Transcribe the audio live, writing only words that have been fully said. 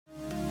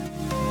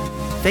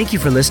Thank you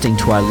for listening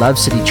to our Love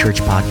City Church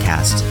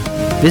podcast.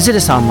 Visit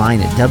us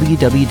online at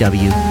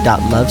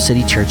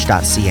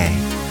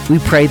www.lovecitychurch.ca. We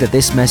pray that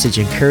this message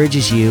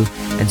encourages you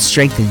and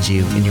strengthens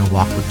you in your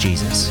walk with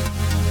Jesus.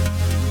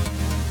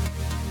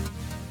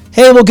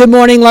 Hey, well, good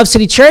morning, Love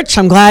City Church.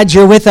 I'm glad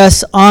you're with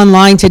us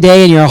online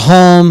today in your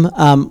home.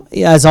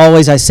 As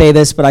always, I say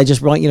this, but I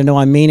just want you to know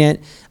I mean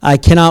it. I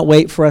cannot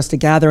wait for us to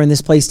gather in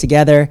this place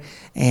together,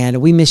 and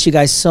we miss you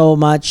guys so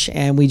much,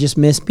 and we just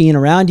miss being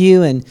around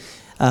you and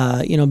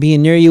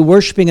being near you,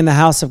 worshiping in the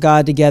house of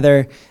God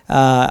together.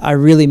 I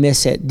really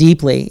miss it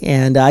deeply,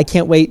 and I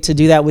can't wait to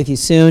do that with you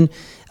soon.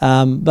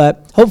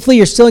 But hopefully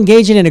you're still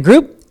engaging in a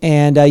group,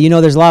 and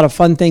there's a lot of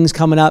fun things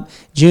coming up.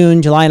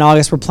 June, July, and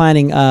August, we're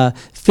planning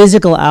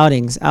physical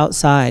outings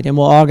outside, and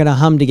we're all going to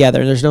hum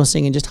together. There's no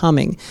singing, just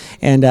humming.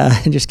 And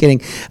just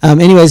kidding.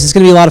 Anyways, it's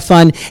going to be a lot of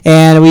fun,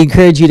 and we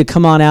encourage you to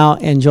come on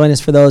out and join us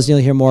for those. You'll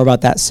hear more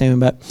about that soon.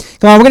 But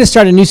come on, we're going to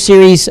start a new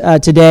series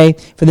today.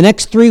 For the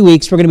next 3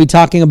 weeks, we're going to be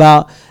talking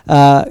about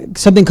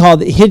something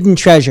called Hidden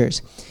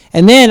Treasures.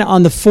 And then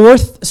on the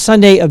fourth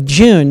Sunday of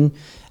June,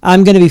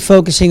 I'm going to be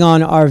focusing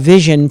on our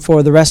vision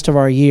for the rest of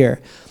our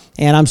year.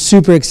 And I'm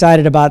super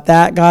excited about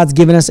that. God's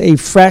given us a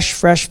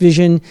fresh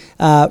vision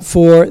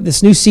for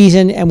this new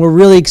season, and we're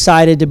really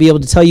excited to be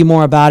able to tell you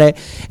more about it,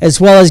 as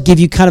well as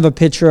give you kind of a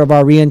picture of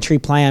our reentry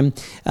plan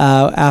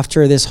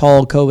after this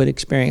whole COVID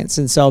experience.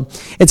 And so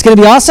it's going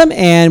to be awesome,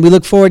 and we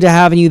look forward to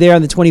having you there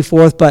on the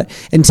 24th. But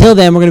until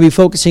then, we're going to be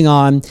focusing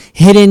on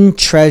hidden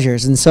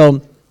treasures. And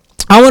so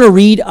I want to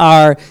read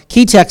our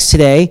key text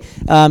today.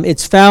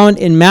 It's found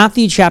in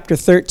Matthew chapter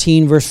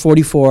 13, verse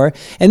 44.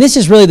 And this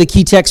is really the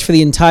key text for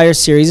the entire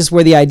series. This is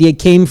where the idea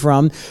came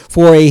from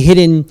for a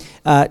hidden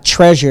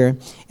treasure.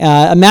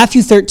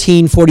 Matthew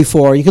 13,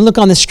 44. You can look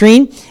on the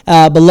screen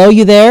below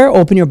you there.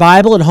 Open your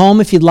Bible at home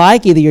if you'd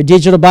like, either your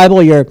digital Bible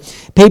or your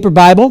paper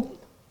Bible.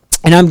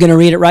 And I'm going to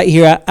read it right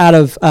here out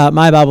of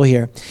my Bible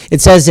here.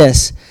 It says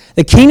this: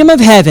 "The kingdom of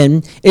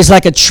heaven is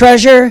like a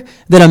treasure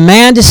that a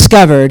man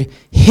discovered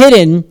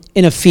hidden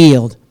in a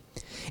field.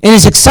 In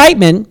his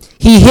excitement,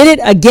 he hid it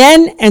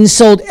again and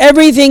sold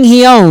everything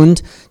he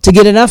owned to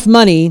get enough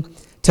money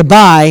to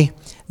buy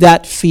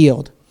that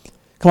field."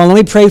 Come on, let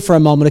me pray for a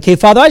moment. Okay,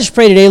 Father, I just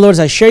pray today, Lord, as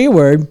I share your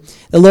word,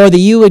 the Lord, that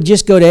you would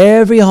just go to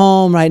every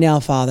home right now,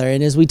 Father.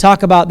 And as we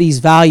talk about these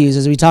values,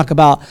 as we talk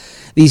about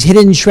these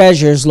hidden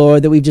treasures,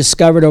 Lord, that we've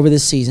discovered over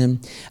this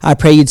season, I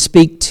pray you'd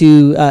speak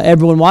to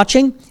everyone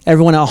watching,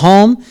 everyone at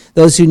home,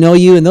 those who know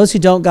you and those who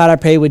don't. God, I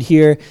pray would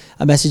hear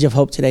a message of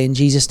hope today. In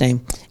Jesus'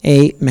 name,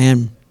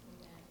 amen.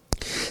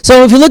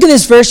 So if you look at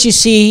this verse, you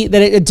see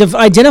that it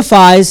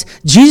identifies,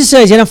 Jesus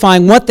is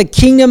identifying what the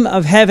kingdom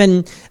of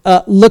heaven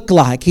looked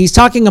like. He's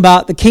talking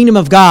about the kingdom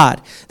of God,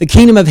 the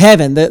kingdom of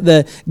heaven,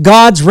 the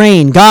God's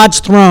reign, God's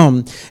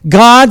throne,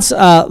 God's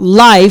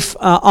life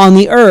on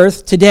the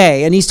earth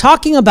today. And he's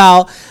talking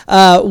about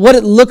what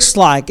it looks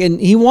like. And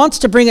he wants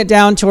to bring it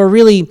down to a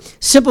really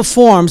simple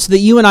form so that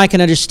you and I can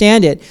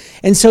understand it.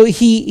 And so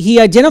he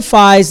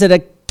identifies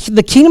that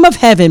the kingdom of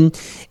heaven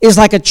is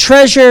like a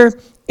treasure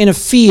in a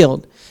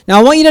field. Now,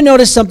 I want you to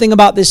notice something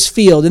about this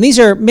field, and these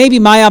are maybe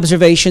my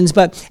observations,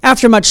 but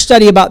after much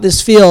study about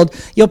this field,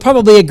 you'll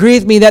probably agree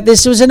with me that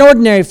this was an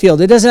ordinary field.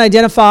 It doesn't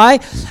identify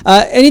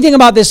anything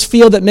about this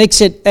field that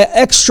makes it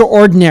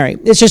extraordinary.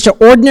 It's just an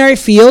ordinary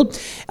field.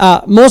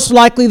 Most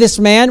likely this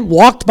man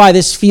walked by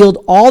this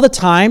field all the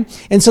time,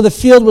 and so the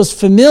field was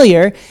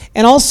familiar,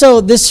 and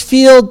also this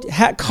field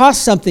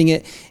cost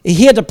something.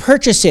 He had to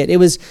purchase it. It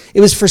was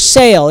for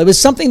sale. It was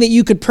something that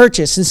you could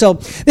purchase. And so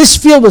this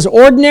field was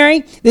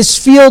ordinary, this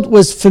field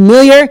was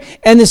familiar,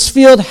 and this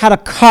field had a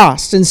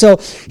cost. And so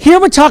here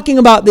we're talking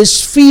about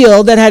this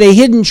field that had a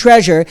hidden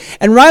treasure.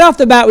 And right off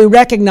the bat, we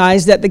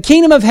recognize that the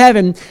kingdom of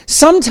heaven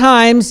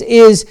sometimes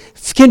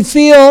can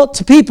feel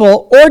to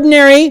people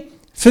ordinary,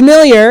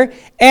 familiar,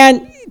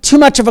 and too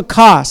much of a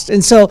cost.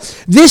 And so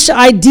this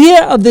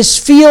idea of this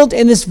field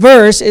in this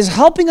verse is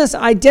helping us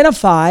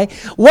identify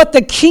what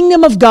the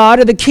kingdom of God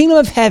or the kingdom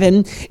of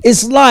heaven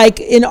is like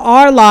in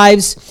our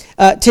lives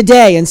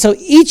today. And so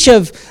each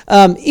of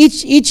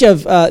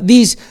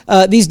these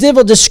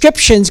different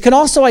descriptions can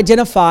also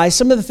identify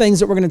some of the things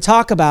that we're going to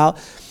talk about.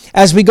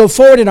 As we go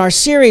forward in our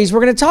series,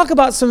 we're going to talk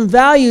about some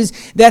values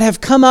that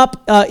have come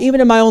up even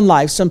in my own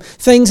life, some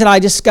things that I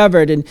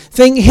discovered and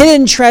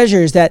hidden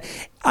treasures that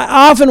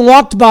I often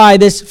walked by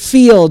this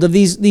field of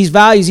these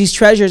values, these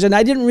treasures, and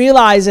I didn't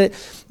realize that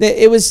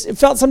it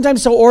felt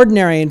sometimes so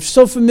ordinary and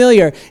so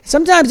familiar.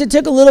 Sometimes it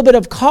took a little bit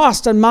of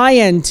cost on my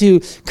end to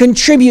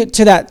contribute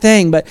to that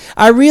thing, but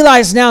I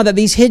realize now that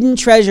these hidden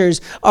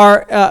treasures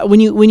are, when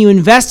you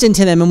invest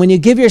into them and when you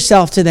give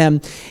yourself to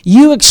them,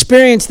 you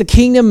experience the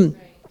kingdom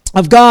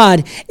of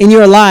God in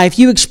your life.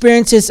 You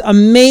experience this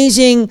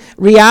amazing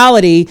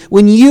reality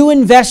when you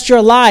invest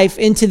your life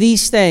into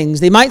these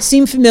things. They might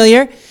seem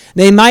familiar,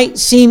 they might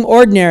seem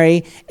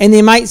ordinary, and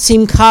they might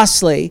seem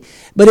costly.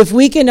 But if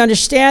we can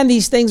understand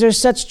these things are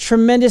such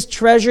tremendous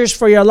treasures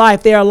for your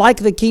life, they are like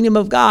the kingdom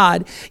of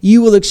God,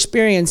 you will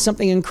experience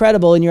something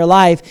incredible in your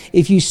life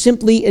if you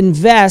simply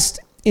invest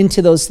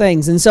into those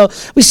things. And so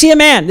we see a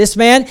man. This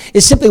man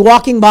is simply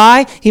walking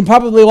by. He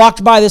probably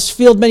walked by this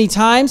field many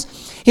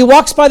times. He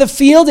walks by the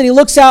field and he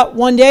looks out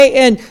one day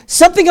and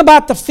something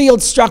about the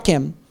field struck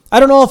him. I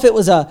don't know if it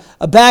was a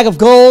bag of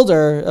gold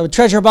or a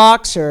treasure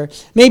box, or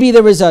maybe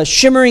there was a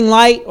shimmering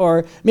light,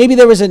 or maybe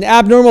there was an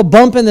abnormal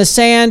bump in the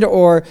sand,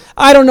 or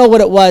I don't know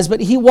what it was, but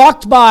he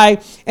walked by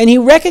and he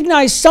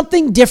recognized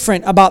something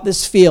different about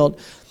this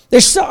field.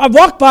 I've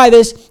walked by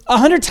this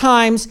 100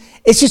 times.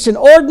 It's just an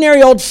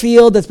ordinary old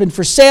field that's been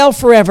for sale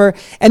forever.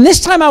 And this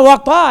time I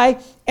walked by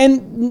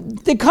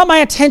and it caught my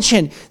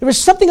attention. There was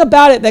something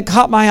about it that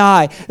caught my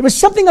eye. There was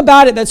something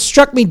about it that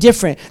struck me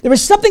different. There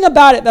was something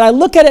about it that I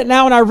look at it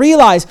now and I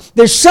realize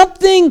there's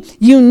something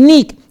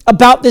unique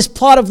about this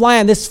plot of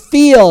land, this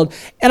field.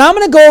 And I'm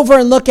going to go over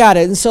and look at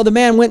it. And so the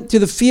man went through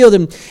the field,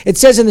 and it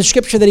says in the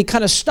scripture that he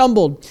kind of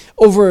stumbled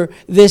over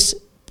this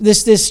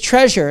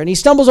treasure, and he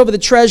stumbles over the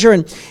treasure,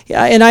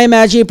 and I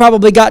imagine he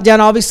probably got down.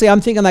 Obviously,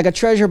 I'm thinking like a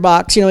treasure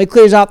box. He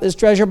clears out this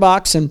treasure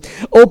box and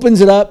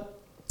opens it up,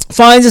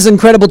 finds this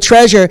incredible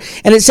treasure,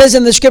 and it says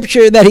in the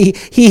scripture that he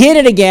hid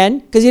it again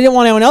because he didn't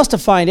want anyone else to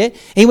find it.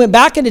 He went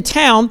back into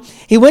town.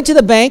 He went to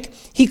the bank.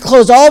 He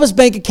closed all of his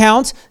bank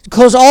accounts,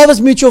 closed all of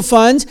his mutual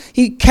funds.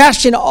 He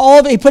cashed in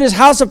he put his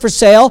house up for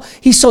sale.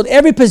 He sold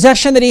every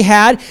possession that he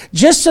had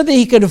just so that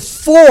he could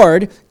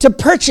afford to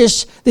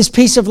purchase this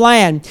piece of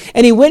land.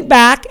 And he went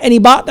back and he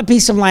bought the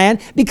piece of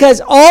land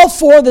because all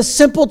for the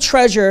simple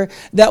treasure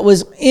that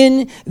was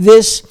in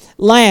this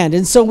land.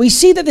 And so we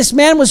see that this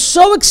man was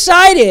so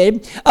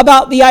excited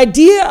about the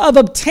idea of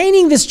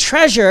obtaining this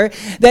treasure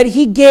that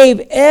he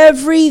gave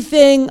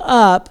everything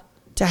up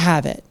to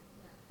have it.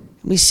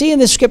 We see in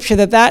the scripture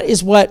that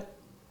is what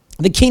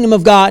the kingdom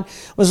of God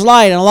was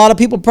like. And a lot of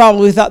people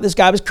probably thought this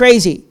guy was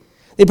crazy.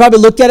 They probably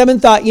looked at him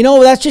and thought,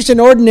 that's just an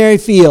ordinary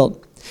field.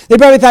 They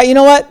probably thought,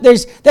 what?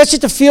 That's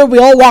just a field we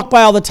all walk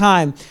by all the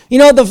time.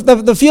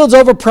 The field's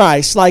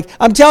overpriced. Like,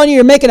 I'm telling you,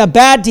 you're making a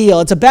bad deal.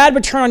 It's a bad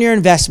return on your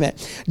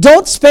investment.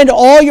 Don't spend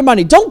all your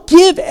money. Don't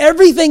give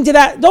everything to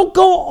that. Don't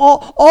go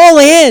all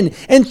in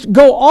and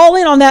go all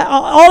in on that,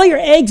 all your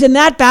eggs in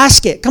that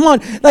basket. Come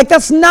on. Like,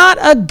 that's not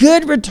a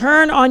good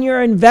return on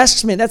your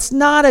investment. That's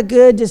not a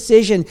good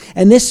decision.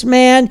 And this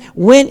man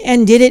went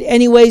and did it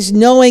anyways,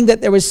 knowing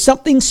that there was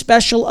something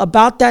special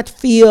about that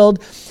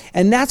field.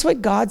 And that's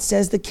what God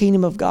says the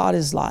kingdom of God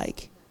is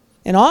like.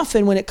 And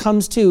often when it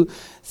comes to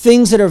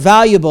things that are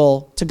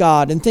valuable to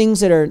God and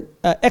things that are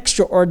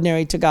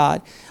extraordinary to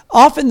God,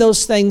 often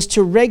those things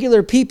to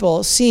regular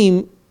people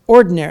seem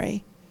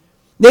ordinary.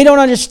 They don't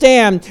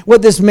understand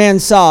what this man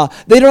saw.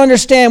 They don't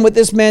understand what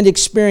this man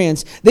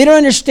experienced. They don't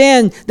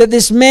understand that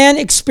this man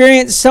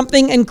experienced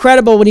something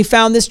incredible when he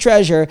found this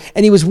treasure,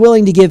 and he was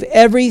willing to give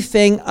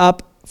everything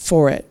up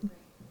for it.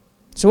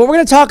 So what we're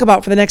going to talk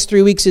about for the next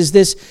 3 weeks is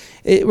this.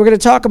 We're going to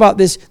talk about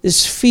this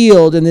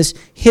field and this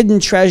hidden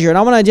treasure. And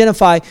I want to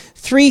identify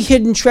 3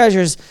 hidden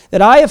treasures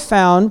that I have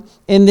found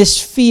in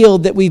this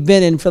field that we've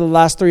been in for the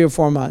last 3 or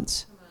 4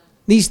 months.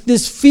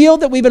 This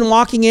field that we've been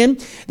walking in,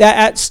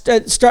 that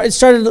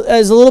started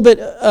as a little bit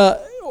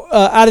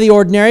out of the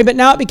ordinary, but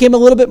now it became a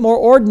little bit more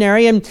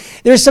ordinary. And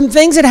there's some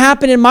things that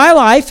happened in my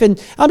life, and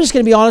I'm just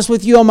going to be honest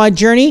with you on my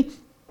journey,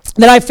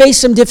 that I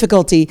faced some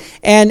difficulty.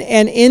 And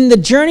in the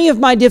journey of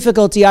my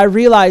difficulty, I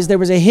realized there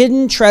was a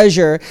hidden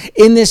treasure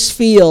in this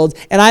field,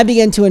 and I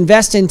began to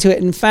invest into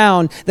it and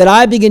found that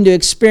I began to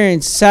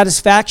experience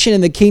satisfaction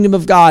in the kingdom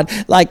of God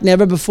like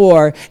never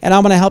before. And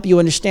I'm going to help you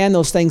understand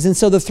those things. And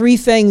so the 3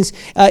 things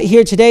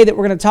here today that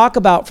we're going to talk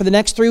about for the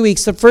next 3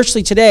 weeks. So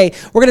firstly, today,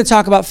 we're going to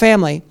talk about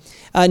family.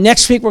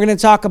 Next week, we're going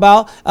to talk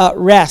about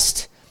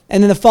rest.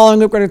 And then the following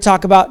week, we're going to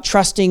talk about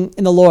trusting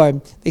in the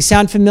Lord. They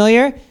sound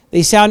familiar.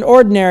 They sound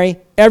ordinary.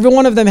 Every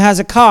one of them has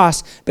a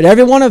cost, but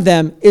every one of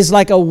them is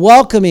like a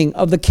welcoming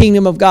of the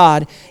kingdom of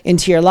God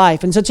into your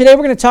life. And so today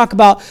we're going to talk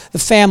about the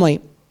family.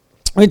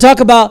 We're going to talk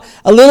about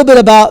a little bit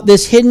about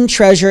this hidden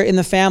treasure in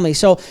the family.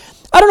 So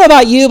I don't know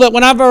about you, but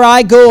whenever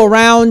I go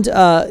around,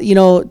 to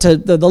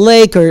the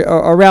lake or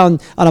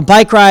around on a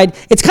bike ride,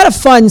 it's kind of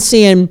fun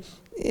seeing,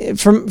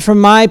 from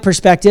my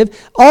perspective,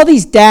 all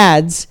these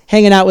dads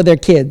hanging out with their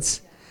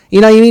kids.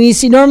 You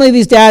see normally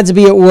these dads would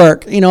be at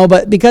work,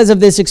 but because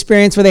of this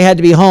experience where they had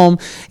to be home,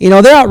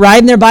 they're out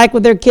riding their bike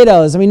with their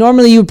kiddos.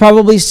 Normally you would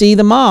probably see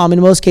the mom in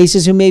most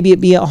cases who maybe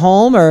be at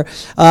home, or,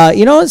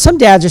 some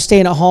dads are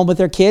staying at home with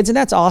their kids, and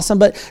that's awesome.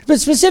 But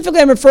specifically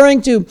I'm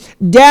referring to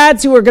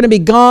dads who are going to be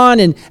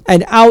gone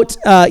and out,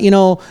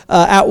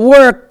 at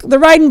work. They're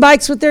riding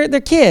bikes with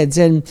their kids,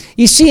 and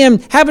you see them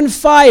having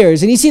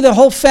fires, and you see the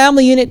whole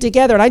family unit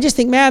together. And I just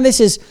think, man, this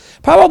is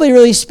probably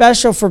really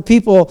special for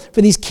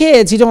these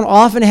kids who don't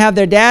often have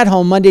their dad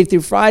home Monday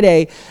through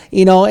Friday,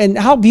 and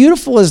how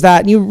beautiful is that?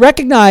 And you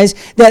recognize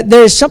that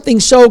there's something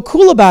so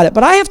cool about it.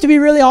 But I have to be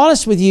really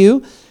honest with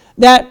you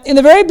that in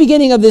the very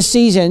beginning of this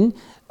season,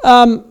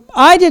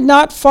 I did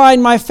not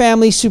find my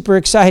family super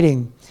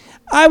exciting.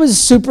 I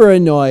was super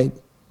annoyed.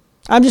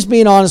 I'm just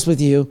being honest with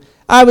you.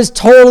 I was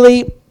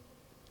totally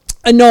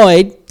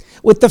annoyed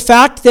with the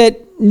fact that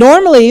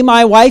normally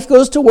my wife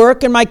goes to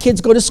work and my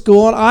kids go to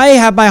school, and I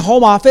have my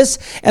home office,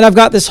 and I've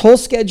got this whole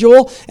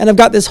schedule, and I've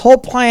got this whole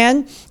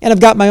plan, and I've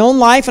got my own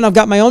life, and I've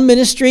got my own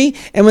ministry.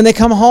 And when they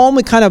come home,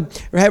 we kind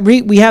of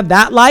we have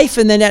that life,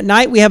 and then at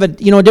night we have a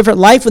different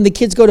life when the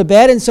kids go to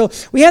bed. And so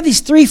we have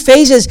these three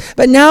phases.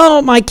 But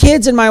now my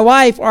kids and my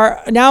wife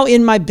are now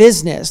in my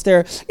business.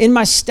 They're in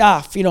my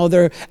stuff.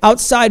 They're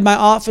outside my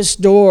office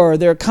door.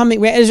 They're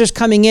just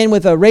coming in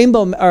with a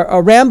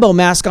Rambo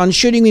mask on,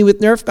 shooting me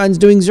with Nerf guns,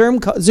 doing Zoom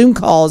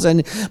calls,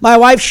 and my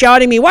wife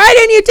shouting me, "Why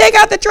didn't you take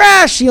out the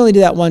trash?" She only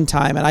did that one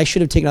time, and I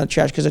should have taken out the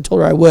trash because I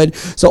told her I would.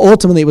 So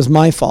ultimately, it was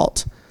my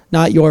fault,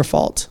 not your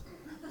fault.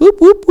 Whoop,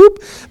 whoop,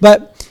 whoop.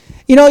 But,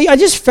 I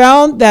just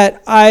found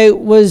that I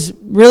was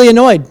really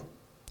annoyed,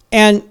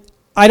 and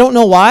I don't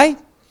know why.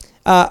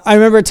 I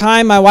remember a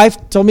time my wife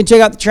told me to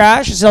take out the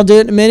trash. I said, "I'll do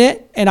it in a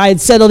minute," and I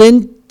had settled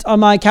in on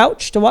my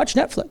couch to watch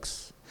Netflix.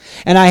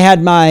 And I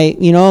had my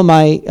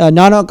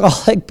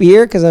non-alcoholic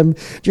beer, because I'm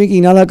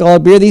drinking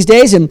non-alcoholic beer these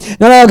days, and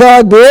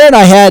non-alcoholic beer, and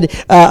I had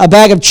a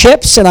bag of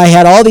chips, and I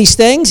had all these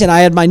things, and I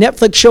had my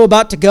Netflix show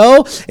about to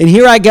go, and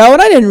here I go,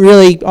 and I didn't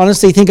really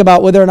honestly think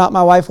about whether or not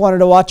my wife wanted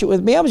to watch it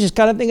with me. I was just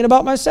kind of thinking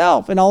about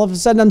myself, and all of a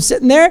sudden I'm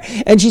sitting there,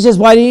 and she says,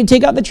 "Why didn't you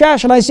take out the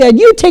trash?" And I said,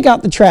 "You take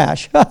out the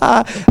trash."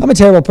 I'm a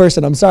terrible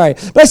person, I'm sorry.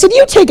 But I said,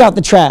 "You take out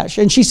the trash."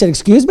 And she said,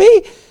 "Excuse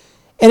me?"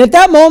 And at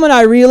that moment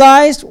I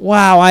realized,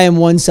 wow, I am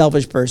one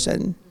selfish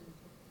person.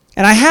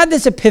 And I had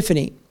this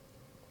epiphany.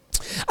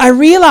 I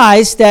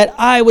realized that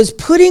I was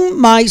putting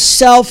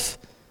myself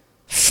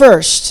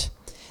first,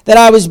 that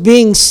I was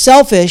being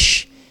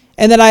selfish,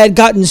 and that I had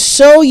gotten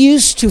so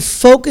used to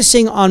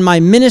focusing on my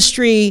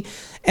ministry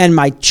and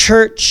my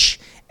church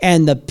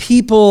and the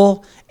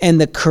people and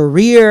the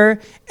career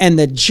and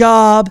the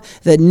job,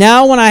 that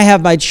now when I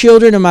have my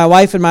children and my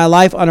wife in my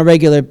life on a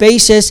regular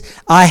basis,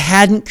 I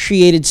hadn't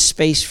created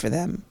space for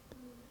them.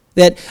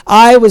 That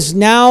I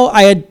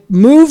had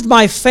moved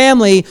my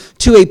family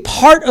to a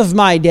part of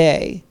my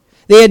day.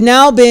 They had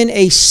now been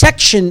a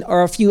section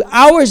or a few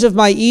hours of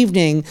my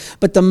evening,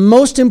 but the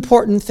most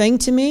important thing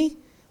to me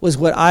was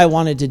what I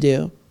wanted to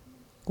do.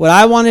 What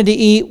I wanted to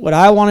eat, what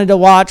I wanted to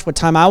watch, what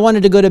time I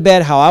wanted to go to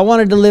bed, how I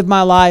wanted to live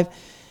my life.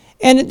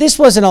 And this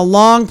wasn't a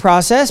long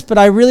process, but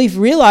I really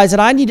realized that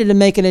I needed to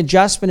make an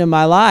adjustment in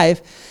my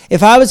life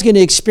if I was going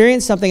to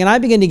experience something. And I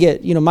began to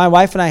get, my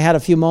wife and I had a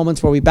few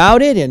moments where we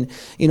bowed it, and,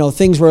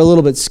 things were a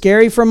little bit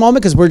scary for a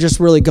moment because we're just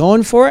really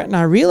going for it. And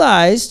I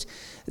realized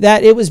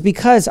that it was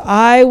because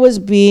I was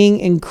being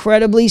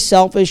incredibly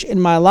selfish in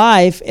my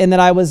life, and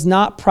that I was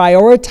not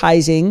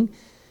prioritizing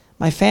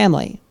my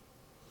family.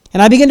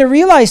 And I began to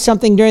realize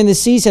something during the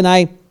season.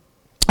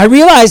 I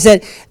realized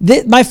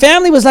that my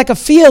family was like a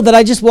field that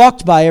I just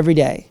walked by every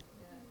day.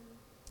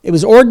 It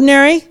was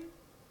ordinary,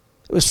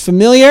 it was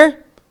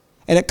familiar,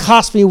 and it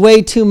cost me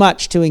way too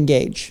much to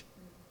engage.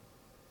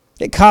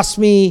 It cost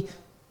me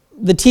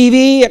the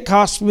TV, it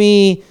cost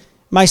me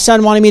my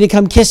son wanting me to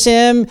come kiss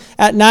him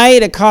at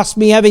night. It cost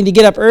me having to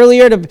get up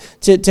earlier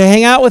to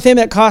hang out with him.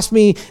 It cost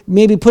me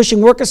maybe pushing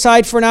work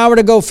aside for an hour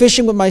to go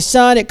fishing with my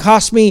son. It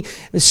cost me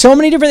so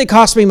many different things. It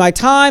cost me my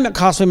time. It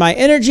cost me my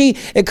energy.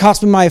 It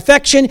cost me my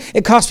affection.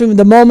 It cost me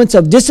the moments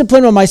of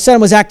discipline when my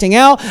son was acting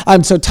out.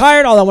 I'm so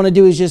tired. All I want to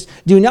do is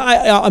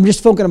I'm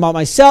just thinking about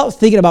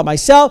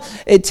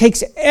myself. It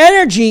takes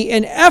energy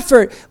and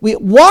effort. We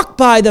walk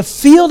by the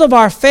field of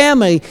our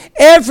family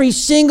every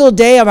single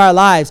day of our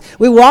lives.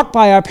 We walk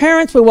by our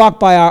parents. We walk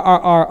by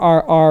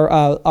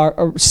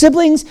our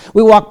siblings,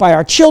 we walk by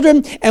our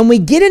children, and we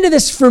get into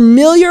this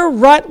familiar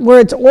rut where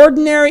it's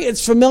ordinary,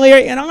 it's familiar,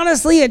 and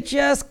honestly, it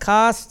just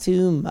costs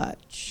too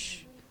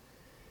much.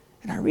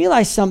 And I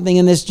realized something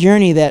in this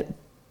journey, that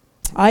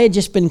I had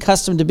just been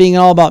accustomed to being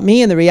all about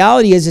me, and the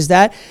reality is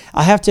that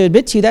I have to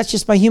admit to you, that's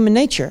just my human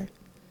nature.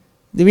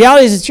 The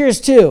reality is it's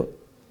yours too.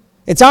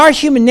 It's our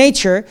human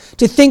nature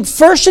to think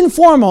first and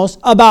foremost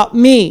about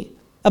me,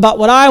 about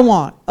what I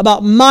want,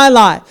 about my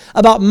life,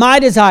 about my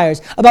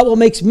desires, about what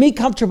makes me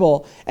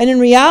comfortable. And in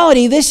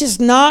reality, this is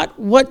not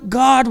what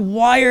God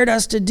wired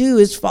us to do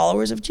as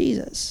followers of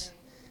Jesus.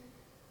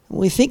 When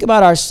we think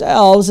about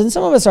ourselves, and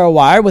some of us are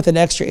wired with an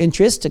extra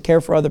interest to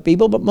care for other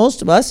people, but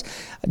most of us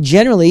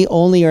generally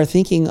only are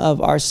thinking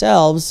of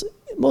ourselves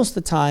most of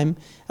the time,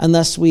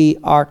 unless we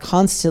are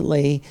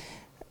constantly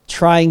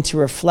trying to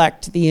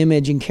reflect the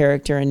image and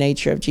character and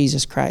nature of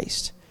Jesus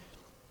Christ.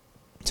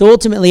 So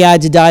ultimately, I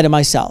had to die to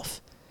myself.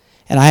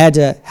 And I had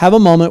to have a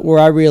moment where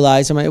I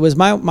realized, it was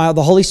the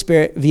Holy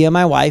Spirit via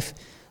my wife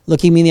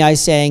looking me in the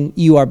eyes saying,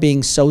 "You are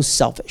being so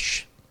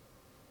selfish."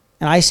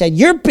 And I said,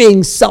 "You're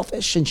being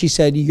selfish." And she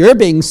said, "You're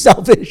being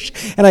selfish."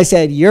 And I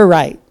said, "You're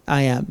right,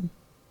 I am.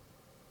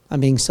 I'm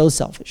being so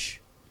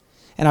selfish."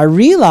 And I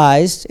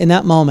realized in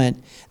that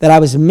moment that I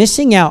was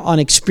missing out on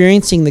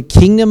experiencing the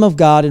kingdom of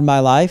God in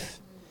my life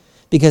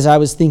because I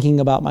was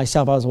thinking about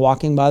myself. I was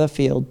walking by the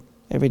field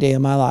every day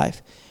of my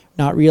life,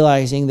 not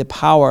realizing the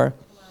power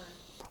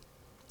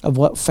of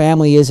what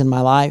family is in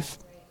my life.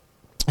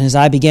 as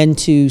I began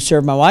to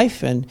serve my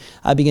wife, and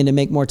I began to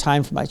make more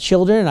time for my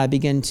children, and I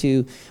began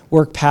to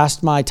work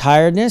past my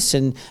tiredness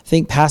and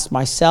think past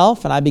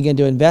myself, and I began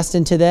to invest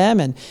into them,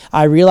 and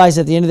I realized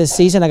at the end of the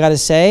season, I got to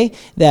say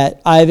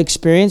that I've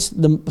experienced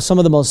some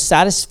of the most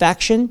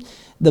satisfaction,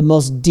 the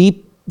most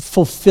deep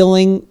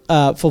fulfillment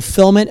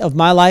of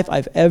my life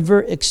I've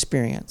ever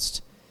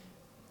experienced.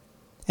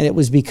 And it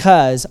was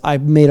because I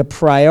made a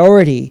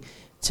priority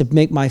to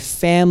make my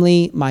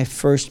family my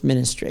first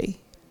ministry.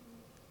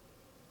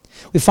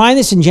 We find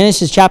this in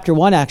Genesis chapter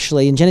 1,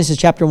 actually. In Genesis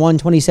chapter 1,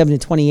 27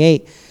 to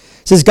 28. It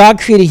says, God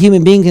created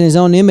human beings in his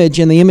own image.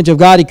 In the image of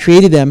God, he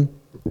created them.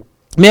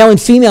 Male and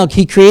female,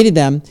 he created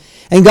them.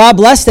 And God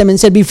blessed them and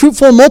said, be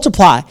fruitful and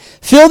multiply.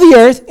 Fill the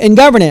earth and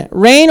govern it.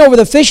 Reign over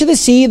the fish of the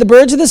sea, the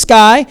birds of the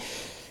sky,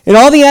 and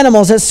all the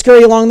animals that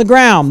scurry along the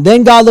ground.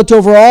 Then God looked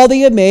over all that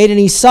he had made, and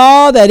he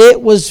saw that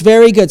it was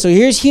very good. So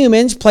here's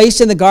humans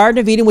placed in the Garden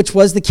of Eden, which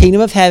was the kingdom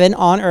of heaven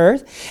on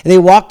earth. And they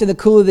walked in the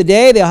cool of the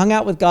day. They hung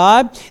out with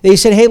God. They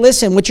said, hey,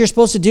 listen, what you're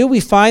supposed to do, we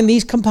find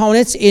these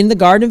components in the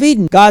Garden of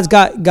Eden. God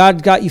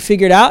got you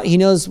figured out. He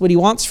knows what he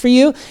wants for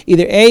you.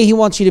 Either A, he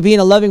wants you to be in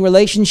a loving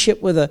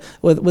relationship with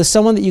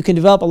someone that you can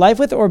develop a life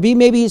with, or B,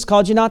 maybe he's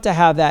called you not to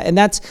have that. And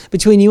that's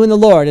between you and the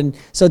Lord. And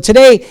so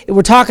today,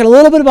 we're talking a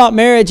little bit about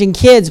marriage and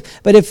kids,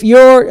 but if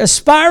you're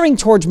aspiring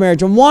towards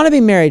marriage and want to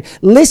be married,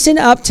 listen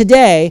up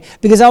today,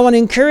 because I want to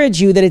encourage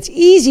you that it's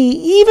easy,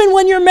 even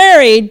when you're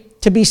married,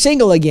 to be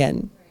single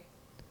again.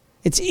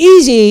 It's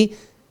easy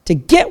to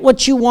get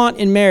what you want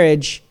in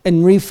marriage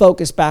and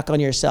refocus back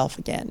on yourself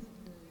again.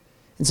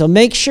 And so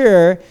make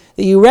sure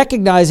that you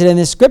recognize it in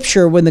this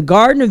scripture. When the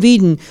Garden of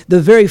Eden,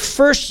 the very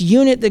first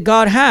unit that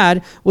God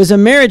had was a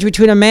marriage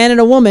between a man and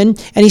a woman,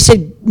 and he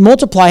said,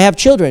 multiply, have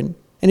children.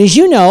 And as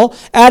you know,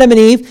 Adam and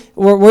Eve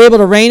were able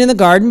to reign in the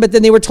garden, but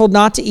then they were told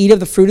not to eat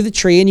of the fruit of the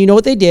tree. And you know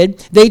what they did?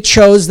 They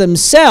chose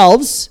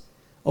themselves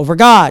over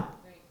God.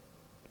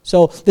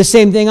 So the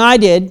same thing I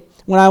did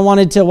when I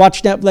wanted to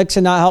watch Netflix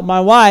and not help my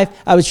wife.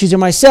 I was choosing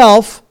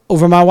myself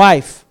over my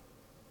wife.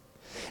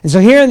 And so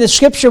here in the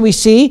scripture we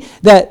see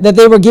that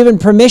they were given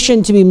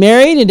permission to be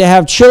married and to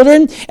have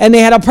children, and they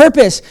had a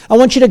purpose. I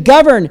want you to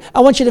govern. I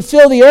want you to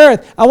fill the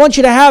earth. I want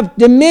you to have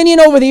dominion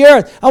over the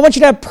earth. I want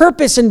you to have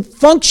purpose and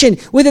function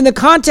within the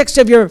context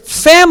of your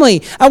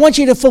family. I want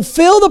you to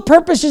fulfill the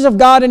purposes of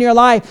God in your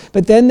life.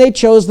 But then they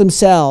chose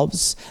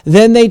themselves.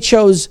 Then they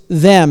chose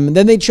them.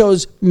 Then they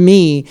chose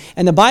me.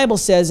 And the Bible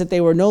says that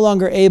they were no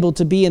longer able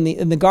to be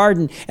in the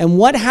garden. And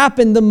what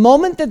happened the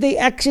moment that they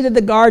exited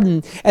the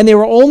garden and they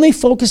were only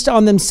focused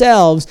on themselves?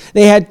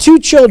 They had 2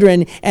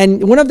 children,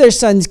 and one of their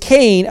sons,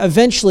 Cain,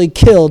 eventually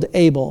killed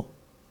Abel.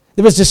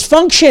 There was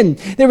dysfunction.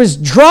 There was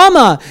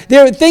drama.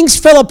 Things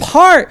fell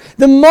apart.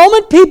 The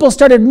moment people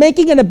started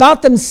making it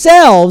about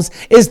themselves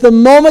is the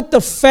moment the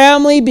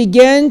family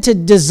began to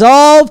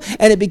dissolve,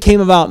 and it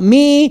became about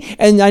me,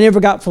 and I never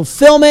got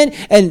fulfillment,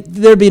 and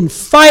there had been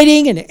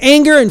fighting and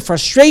anger and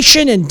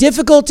frustration and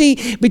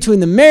difficulty between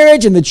the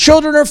marriage, and the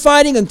children are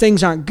fighting, and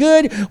things aren't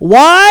good.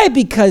 Why?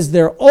 Because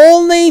they're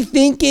only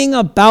thinking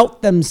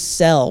about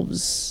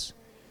themselves.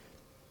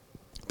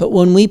 But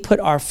when we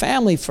put our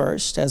family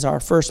first as our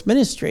first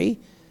ministry,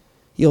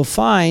 you'll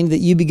find that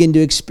you begin to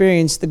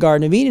experience the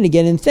Garden of Eden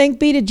again. And thank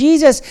be to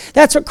Jesus,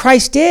 that's what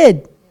Christ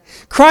did.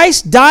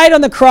 Christ died on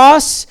the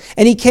cross,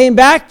 and he came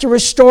back to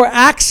restore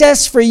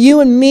access for you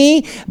and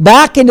me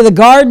back into the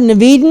Garden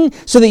of Eden,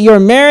 so that your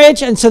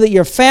marriage and so that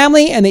your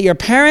family and that your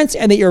parents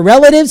and that your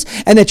relatives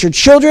and that your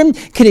children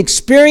can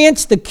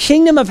experience the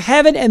kingdom of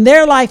heaven in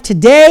their life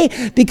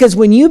today. Because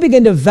when you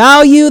begin to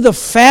value the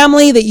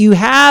family that you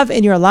have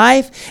in your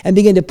life and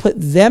begin to put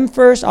them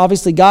first,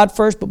 obviously God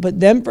first, but put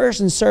them first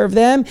and serve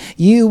them,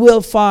 you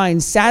will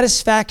find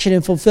satisfaction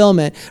and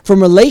fulfillment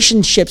from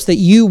relationships that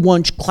you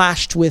once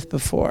clashed with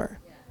before.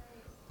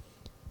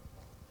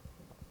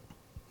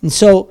 And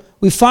so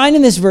we find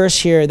in this verse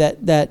here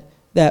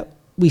that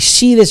we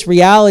see this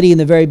reality in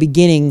the very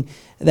beginning,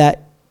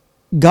 that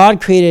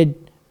God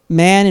created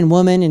man and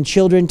woman and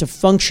children to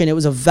function. It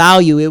was a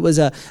value. It was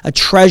a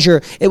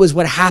treasure. It was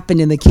what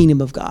happened in the kingdom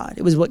of God.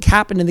 It was what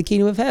happened in the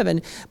kingdom of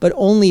heaven, but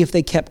only if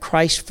they kept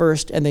Christ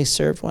first and they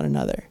served one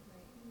another.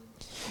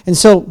 And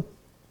so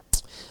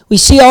we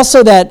see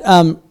also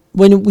that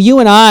when you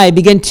and I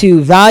begin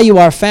to value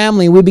our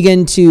family, we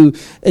begin to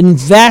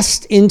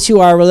invest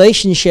into our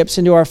relationships,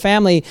 into our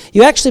family,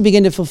 you actually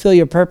begin to fulfill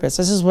your purpose.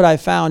 This is what I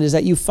found, is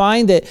that you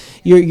find that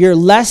you're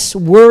less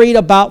worried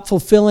about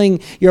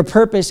fulfilling your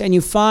purpose, and you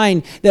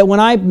find that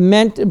when I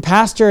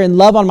pastor and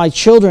love on my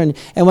children,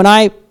 and when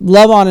I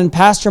love on and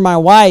pastor my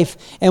wife,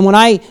 and when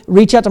I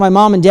reach out to my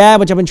mom and dad,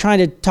 which I've been trying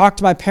to talk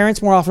to my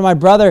parents more often, my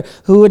brother,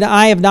 who and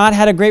I have not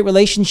had a great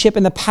relationship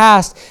in the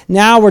past,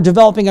 now we're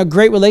developing a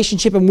great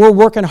relationship and we're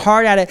working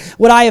hard at it.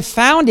 What I have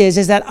found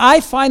is that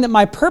I find that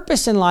my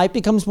purpose in life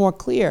becomes more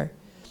clear.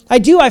 I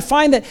do. I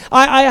find that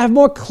I have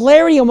more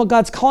clarity on what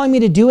God's calling me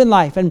to do in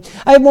life. And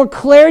I have more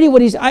clarity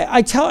what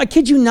I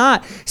kid you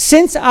not,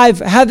 since I've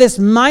had this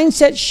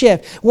mindset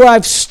shift where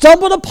I've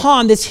stumbled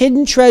upon this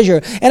hidden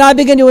treasure and I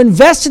begin to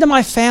invest into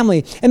my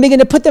family and begin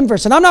to put them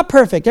first. And I'm not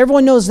perfect.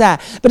 Everyone knows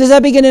that. But as I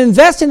begin to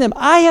invest in them,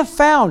 I have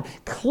found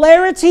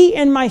clarity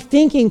in my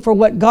thinking for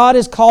what God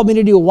has called me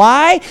to do.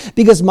 Why?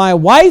 Because my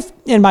wife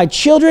and my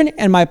children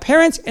and my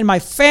parents and my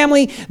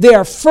family, they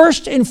are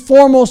first and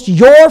foremost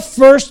your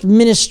first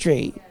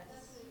ministry.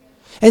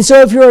 And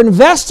so if you're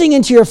investing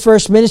into your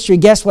first ministry,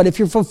 guess what? If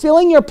you're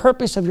fulfilling your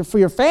purpose for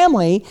your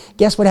family,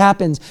 guess what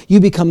happens?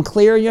 You become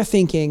clear in your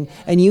thinking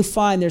and you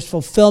find there's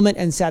fulfillment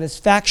and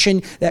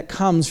satisfaction that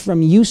comes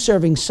from you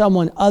serving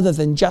someone other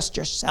than just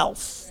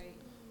yourself.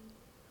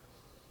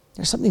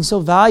 There's something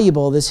so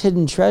valuable, this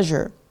hidden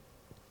treasure.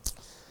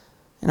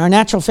 And our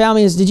natural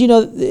family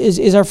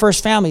is our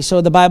first family.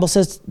 So the Bible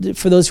says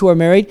for those who are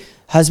married,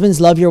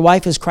 husbands, love your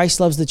wife as Christ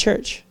loves the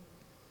church.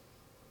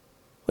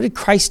 What did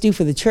Christ do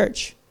for the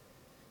church?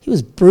 He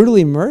was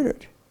brutally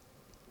murdered.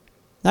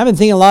 And I've been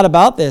thinking a lot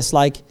about this.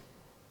 Like,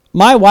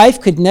 my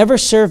wife could never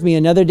serve me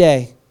another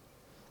day,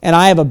 and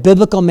I have a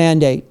biblical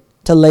mandate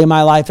to lay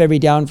my life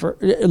down for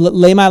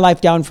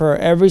her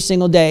every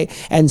single day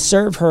and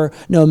serve her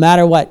no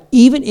matter what,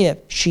 even if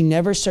she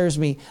never serves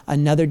me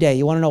another day.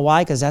 You want to know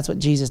why? Because that's what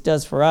Jesus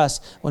does for us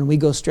when we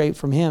go straight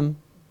from him.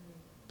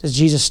 Does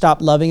Jesus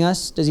stop loving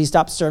us? Does he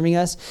stop serving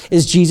us?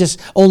 Is Jesus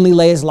only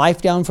lay his life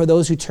down for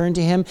those who turn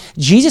to him?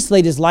 Jesus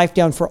laid his life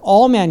down for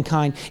all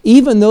mankind,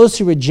 even those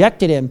who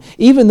rejected him,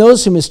 even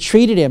those who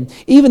mistreated him,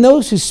 even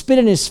those who spit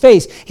in his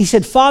face. He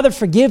said, Father,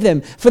 forgive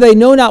them, for they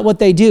know not what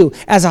they do.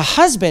 As a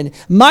husband,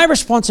 my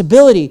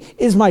responsibility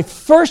is my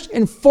first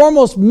and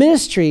foremost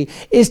ministry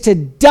is to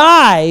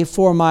die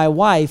for my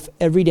wife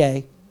every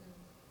day.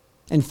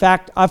 In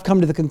fact, I've come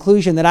to the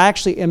conclusion that I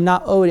actually am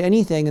not owed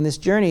anything in this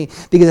journey,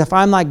 because if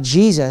I'm like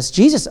Jesus,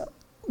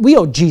 we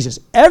owe Jesus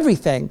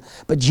everything,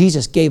 but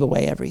Jesus gave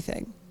away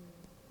everything.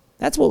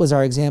 That's what was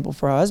our example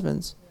for our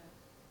husbands.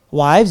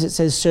 Wives, it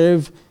says,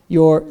 serve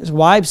your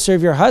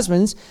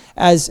husbands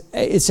as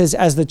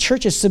the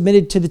church is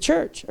submitted to the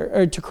church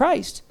or to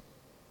Christ.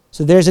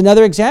 So there's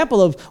another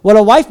example of what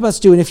a wife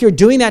must do. And if you're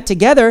doing that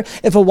together,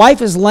 if a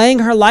wife is laying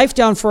her life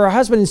down for her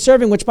husband and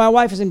serving, which my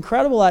wife is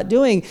incredible at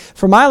doing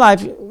for my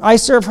life, I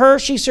serve her,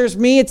 she serves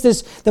me. It's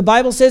this, the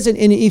Bible says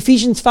in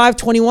Ephesians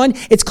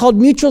 5:21, it's called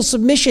mutual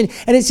submission.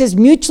 And it says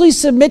mutually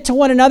submit to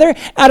one another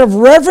out of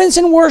reverence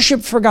and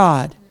worship for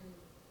God.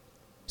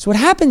 So what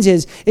happens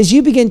is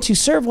you begin to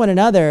serve one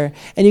another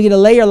and you get to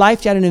lay your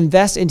life down and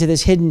invest into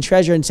this hidden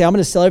treasure and say, I'm going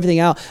to sell everything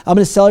out. I'm going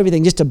to sell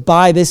everything just to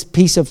buy this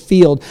piece of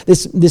field,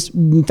 this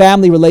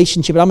family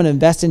relationship, and I'm going to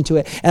invest into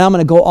it and I'm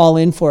going to go all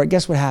in for it.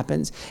 Guess what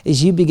happens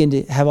is you begin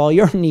to have all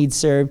your needs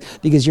served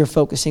because you're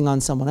focusing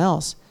on someone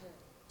else.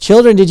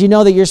 Children, did you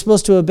know that you're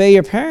supposed to obey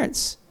your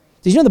parents?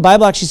 Did you know the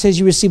Bible actually says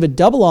you receive a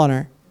double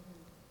honor?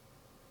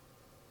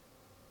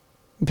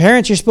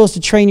 Parents, you're supposed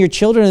to train your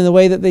children in the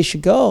way that they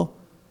should go.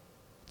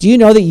 Do you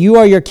know that you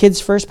are your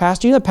kid's first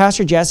pastor? You know that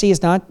Pastor Jesse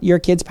is not your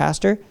kid's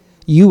pastor?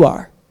 You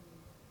are.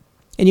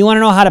 And you want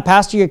to know how to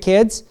pastor your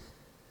kids?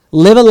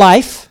 Live a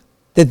life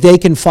that they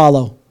can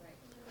follow.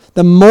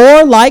 The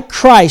more like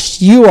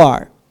Christ you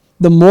are,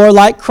 the more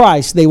like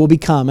Christ they will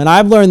become. And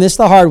I've learned this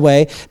the hard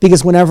way,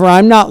 because whenever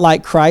I'm not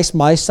like Christ,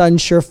 my son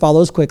sure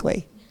follows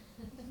quickly.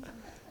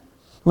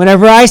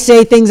 Whenever I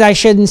say things I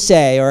shouldn't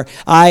say, or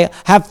I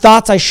have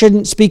thoughts I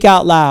shouldn't speak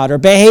out loud, or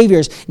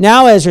behaviors.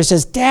 Now Ezra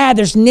says, Dad,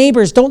 there's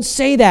neighbors, don't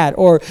say that.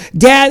 Or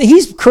Dad,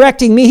 he's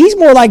correcting me. He's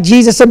more like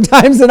Jesus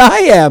sometimes than I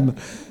am.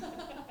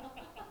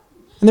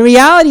 And the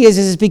reality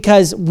is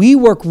because we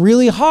work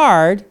really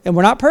hard, and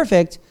we're not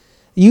perfect.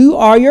 You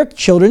are your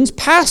children's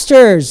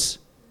pastors.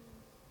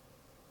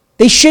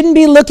 They shouldn't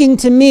be looking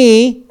to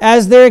me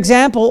as their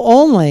example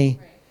only.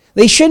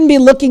 They shouldn't be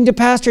looking to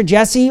Pastor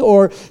Jesse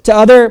or to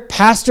other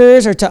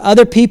pastors or to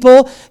other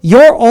people.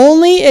 Your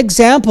only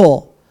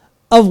example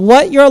of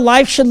what your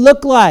life should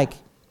look like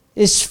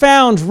is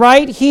found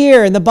right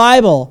here in the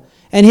Bible.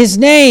 And his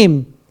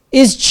name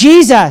is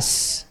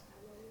Jesus.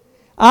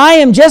 I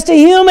am just a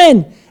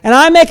human, and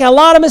I make a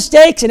lot of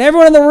mistakes, and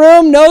everyone in the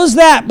room knows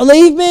that.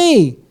 Believe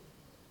me.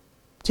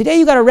 Today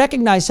you got to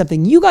recognize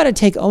something. You got to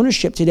take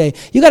ownership today.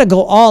 You got to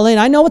go all in.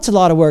 I know it's a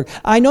lot of work.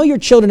 I know your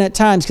children at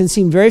times can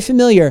seem very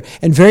familiar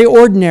and very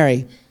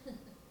ordinary.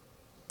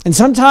 And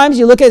sometimes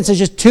you look at it and say, it's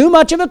just too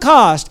much of a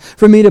cost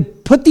for me to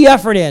put the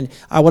effort in.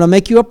 I want to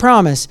make you a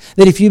promise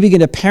that if you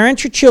begin to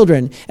parent your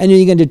children and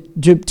you begin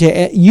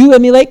you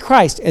emulate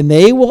Christ and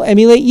they will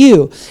emulate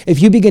you.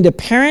 If you begin to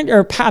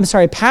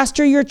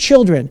pastor your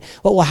children,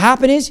 what will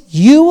happen is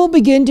you will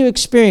begin to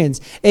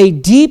experience a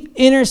deep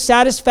inner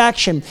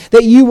satisfaction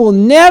that you will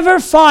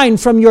never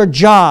find from your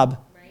job.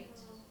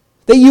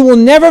 That you will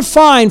never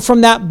find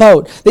from that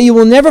boat, that you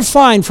will never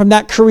find from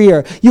that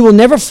career, you will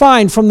never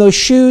find from those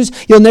shoes,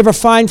 you'll never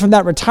find from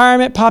that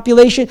retirement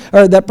population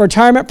or that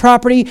retirement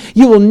property.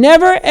 You will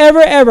never, ever,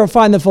 ever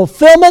find the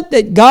fulfillment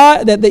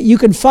that you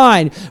can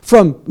find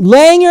from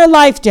laying your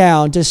life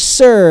down to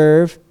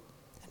serve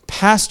and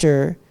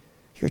pastor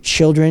your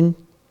children,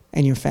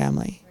 and your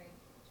family.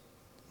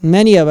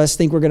 Many of us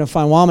think we're going to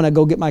find, well, I'm going to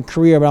go get my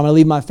career, but I'm going to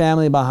leave my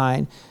family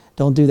behind.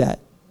 Don't do that.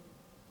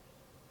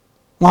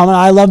 Well,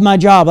 I love my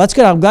job. That's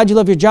good. I'm glad you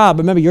love your job.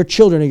 But remember, your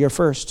children are your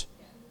first.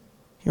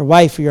 Your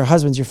wife or your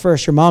husband's your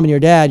first. Your mom and your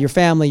dad, your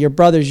family, your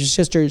brothers, your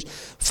sisters.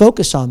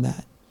 Focus on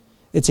that.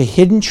 It's a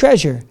hidden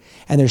treasure.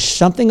 And there's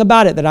something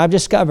about it that I've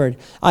discovered.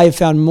 I have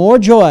found more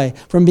joy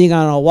from being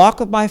on a walk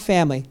with my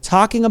family,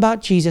 talking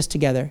about Jesus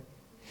together.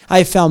 I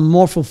have found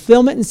more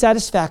fulfillment and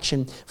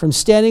satisfaction from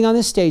standing on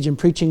this stage and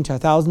preaching to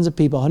thousands of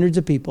people, hundreds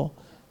of people.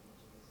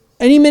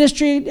 Any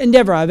ministry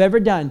endeavor I've ever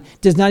done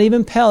does not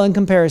even pale in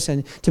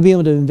comparison to being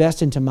able to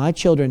invest into my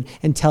children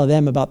and tell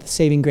them about the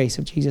saving grace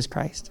of Jesus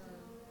Christ.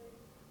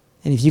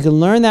 And if you can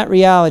learn that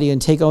reality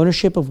and take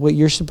ownership of what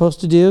you're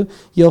supposed to do,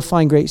 you'll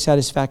find great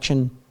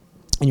satisfaction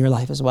in your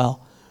life as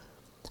well.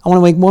 I want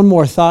to make one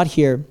more thought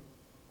here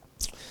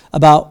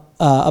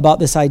about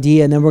this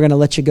idea, and then we're going to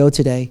let you go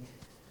today.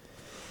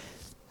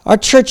 Our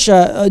church,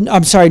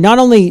 not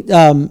only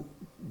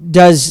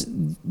does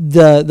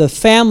the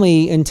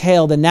family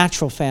entail the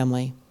natural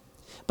family,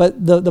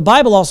 but the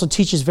Bible also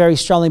teaches very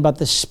strongly about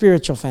the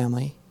spiritual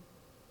family.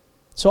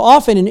 So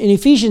often in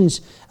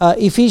Ephesians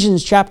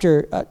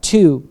chapter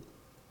 2,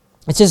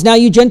 it says, "Now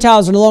you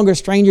Gentiles are no longer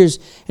strangers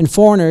and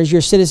foreigners,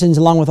 you're citizens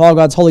along with all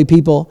God's holy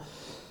people.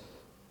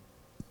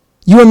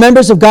 You are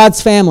members of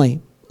God's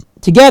family.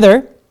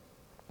 Together,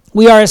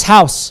 we are His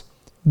house,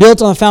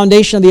 built on the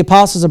foundation of the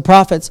apostles and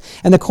prophets,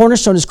 and the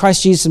cornerstone is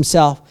Christ Jesus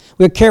Himself.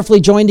 We are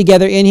carefully joined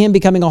together in Him,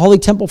 becoming a holy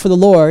temple for the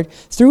Lord.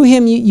 Through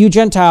Him, you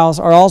Gentiles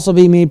are also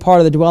being made part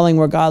of the dwelling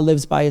where God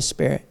lives by His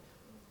Spirit."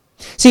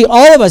 See,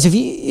 all of us, if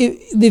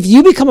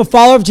you become a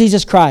follower of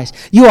Jesus Christ,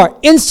 you are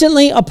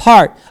instantly a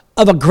part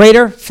of a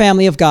greater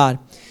family of God.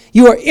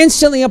 You are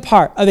instantly a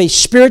part of a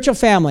spiritual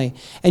family.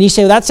 And you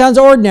say, well, that sounds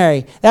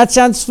ordinary. That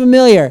sounds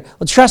familiar.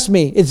 Well, trust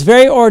me, it's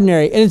very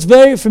ordinary and it's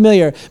very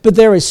familiar. But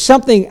there is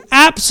something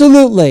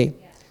absolutely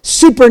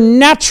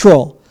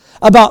supernatural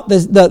about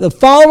the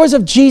followers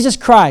of Jesus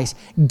Christ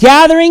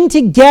gathering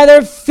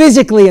together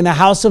physically in the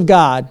house of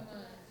God.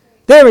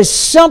 There is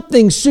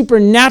something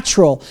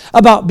supernatural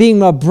about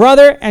being a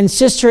brother and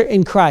sister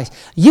in Christ.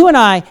 You and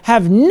I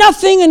have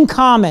nothing in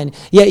common,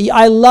 yet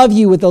I love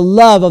you with the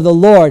love of the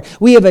Lord.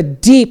 We have a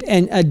deep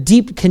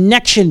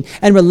connection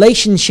and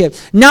relationship,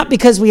 not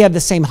because we have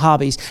the same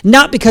hobbies,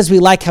 not because we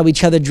like how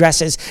each other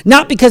dresses,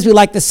 not because we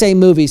like the same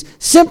movies,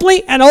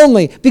 simply and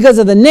only because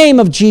of the name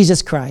of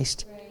Jesus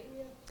Christ.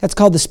 That's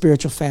called the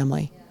spiritual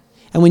family.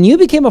 And when you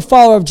became a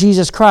follower of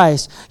Jesus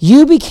Christ,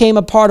 you became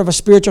a part of a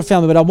spiritual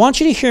family. But I want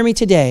you to hear me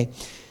today.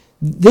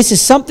 This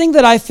is something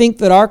that I think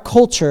that our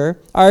culture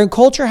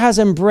has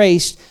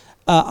embraced,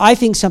 I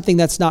think something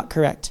that's not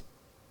correct.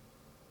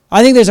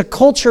 I think there's a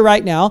culture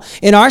right now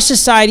in our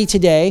society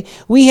today,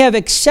 we have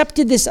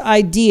accepted this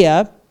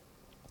idea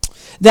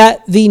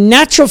that the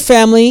natural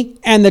family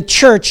and the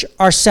church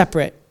are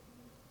separate.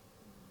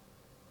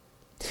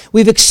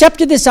 We've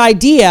accepted this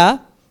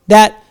idea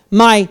that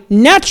my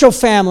natural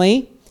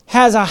family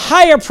has a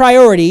higher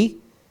priority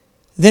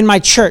than my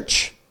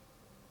church,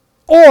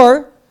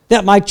 or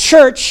that my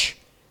church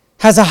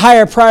has a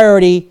higher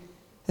priority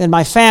than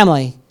my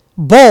family.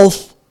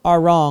 Both are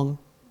wrong.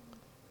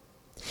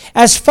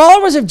 As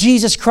followers of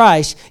Jesus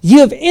Christ, you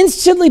have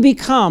instantly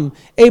become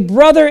a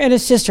brother and a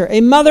sister,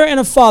 a mother and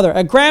a father,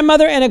 a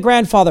grandmother and a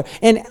grandfather,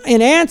 an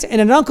aunt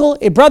and an uncle,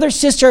 a brother,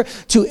 sister,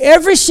 to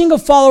every single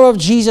follower of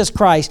Jesus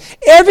Christ.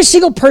 Every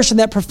single person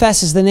that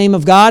professes the name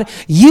of God,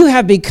 you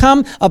have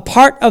become a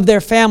part of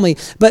their family.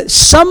 But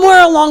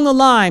somewhere along the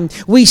line,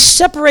 we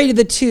separated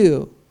the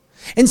two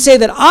and say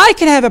that I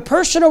can have a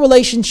personal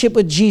relationship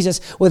with Jesus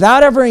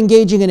without ever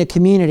engaging in a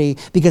community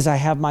because I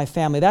have my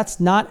family. That's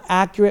not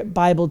accurate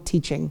Bible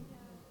teaching.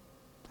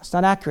 That's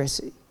not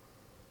accuracy.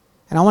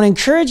 And I want to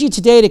encourage you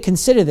today to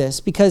consider this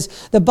because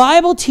the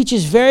Bible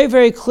teaches very,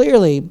 very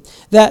clearly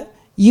that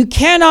you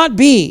cannot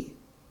be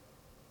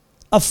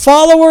a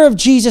follower of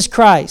Jesus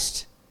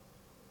Christ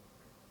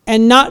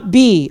and not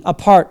be a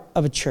part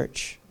of a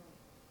church.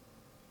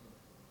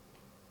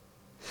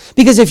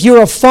 Because if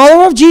you're a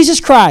follower of Jesus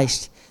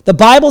Christ, the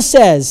Bible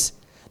says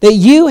that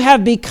you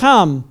have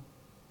become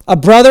a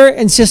brother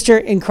and sister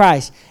in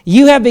Christ.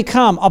 You have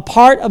become a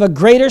part of a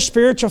greater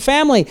spiritual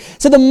family.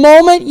 So the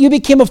moment you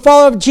became a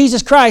follower of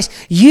Jesus Christ,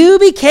 you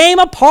became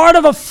a part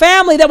of a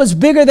family that was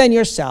bigger than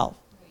yourself.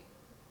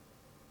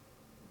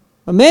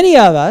 But many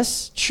of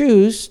us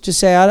choose to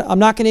say, I'm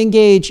not going to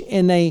engage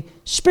in a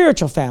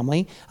spiritual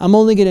family. I'm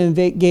only going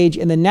to engage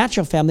in the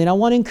natural family. And I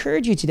want to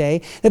encourage you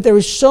today that there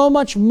is so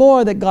much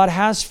more that God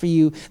has for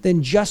you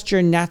than just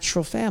your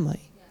natural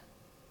family.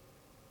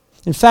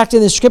 In fact, in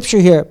the scripture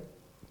here,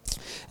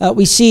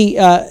 we see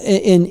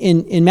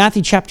in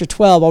Matthew chapter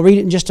 12, I'll read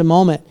it in just a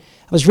moment.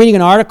 I was reading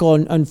an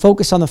article on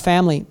Focus on the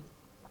Family.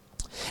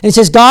 And it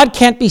says, God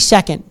can't be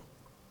second.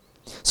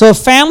 So if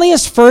family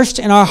is first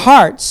in our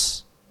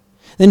hearts,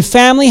 then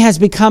family has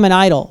become an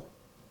idol.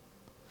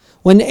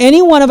 When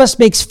any one of us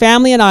makes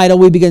family an idol,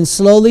 we begin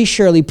slowly,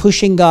 surely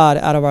pushing God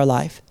out of our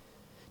life.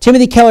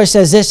 Timothy Keller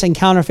says this in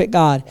Counterfeit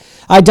God.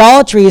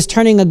 Idolatry is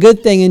turning a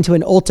good thing into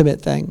an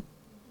ultimate thing.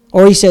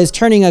 Or he says,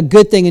 turning a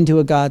good thing into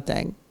a God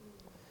thing.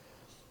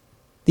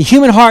 The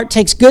human heart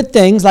takes good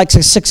things like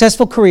a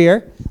successful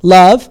career,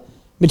 love,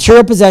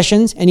 material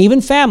possessions, and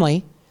even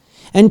family,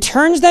 and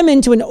turns them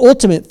into an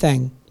ultimate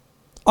thing.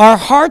 Our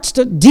hearts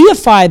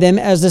deify them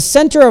as the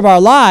center of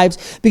our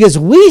lives because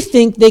we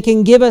think they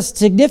can give us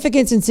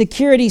significance and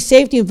security,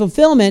 safety, and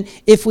fulfillment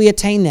if we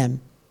attain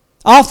them.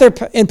 Author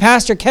and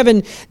pastor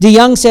Kevin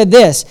DeYoung said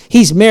this.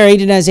 He's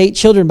married and has 8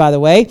 children, by the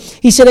way.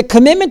 He said, a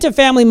commitment to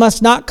family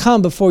must not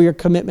come before your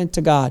commitment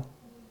to God.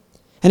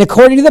 And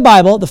according to the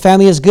Bible, the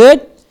family is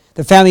good,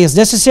 the family is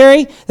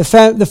necessary,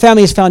 the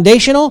family is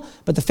foundational,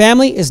 but the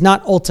family is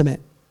not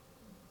ultimate.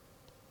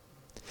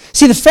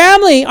 See, the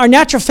family, our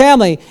natural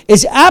family,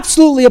 is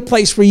absolutely a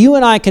place where you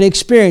and I can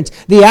experience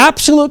the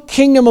absolute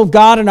kingdom of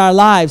God in our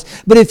lives.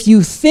 But if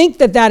you think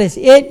that that is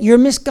it, you're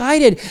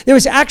misguided. There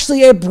is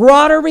actually a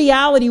broader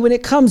reality when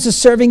it comes to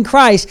serving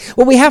Christ.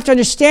 What we have to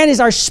understand is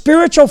our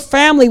spiritual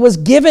family was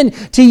given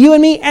to you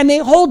and me, and they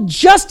hold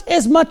just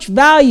as much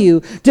value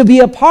to be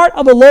a part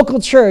of a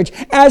local church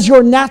as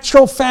your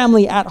natural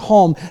family at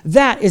home.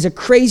 That is a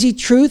crazy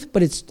truth,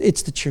 but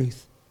it's the truth.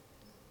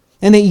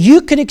 And that you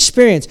can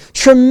experience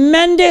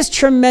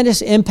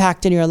tremendous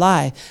impact in your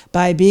life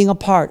by being a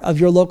part of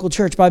your local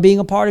church, by being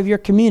a part of your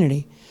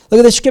community. Look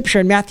at the scripture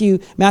in Matthew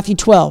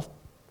 12.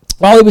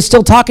 While he was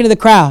still talking to the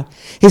crowd,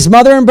 his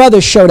mother and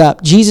brothers showed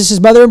up, Jesus'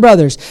 mother and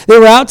brothers. They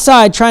were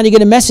outside trying to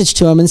get a message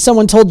to him, and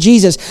someone told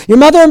Jesus, your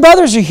mother and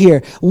brothers are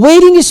here,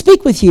 waiting to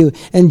speak with you.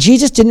 And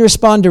Jesus didn't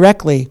respond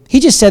directly. He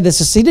just said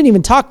this. He didn't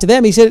even talk to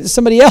them. He said it to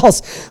somebody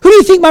else. Who do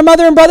you think my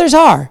mother and brothers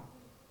are?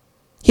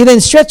 He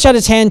then stretched out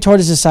his hand toward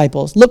his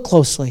disciples. Look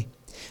closely.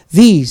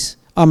 These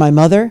are my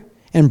mother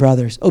and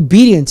brothers.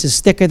 Obedience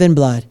is thicker than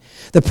blood.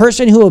 The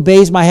person who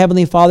obeys my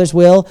heavenly Father's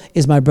will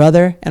is my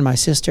brother and my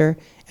sister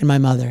and my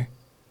mother.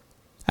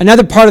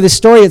 Another part of the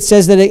story, it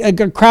says that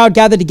a crowd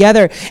gathered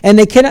together, and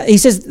they cannot, he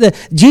says,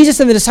 Jesus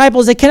and the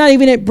disciples, they cannot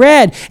even eat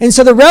bread. And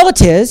so the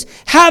relatives,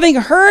 having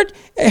heard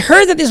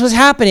that this was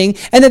happening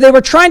and that they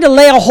were trying to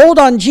lay a hold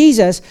on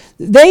Jesus,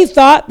 they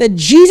thought that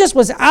Jesus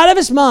was out of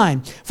his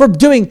mind for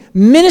doing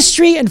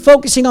ministry and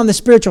focusing on the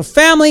spiritual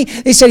family.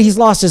 They said he's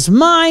lost his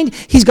mind,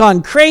 he's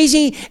gone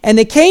crazy, and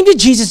they came to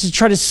Jesus to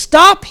try to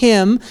stop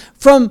him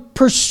from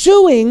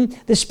pursuing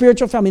the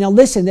spiritual family. Now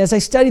listen, as I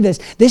study this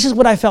is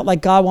what I felt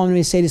like God wanted me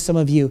to say to some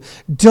of you.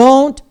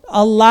 Don't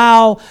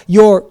allow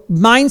your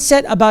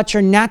mindset about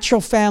your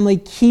natural family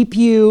keep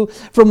you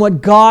from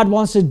what God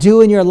wants to do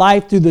in your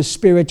life through the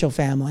spiritual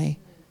family.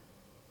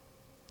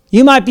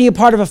 You might be a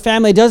part of a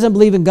family that doesn't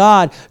believe in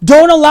God.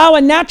 Don't allow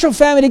a natural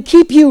family to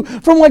keep you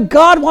from what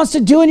God wants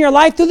to do in your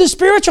life through the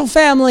spiritual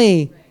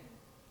family.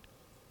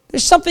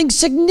 There's something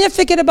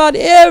significant about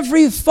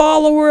every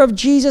follower of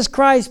Jesus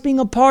Christ being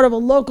a part of a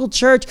local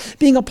church,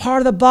 being a part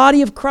of the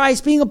body of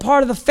Christ, being a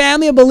part of the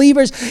family of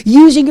believers,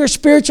 using your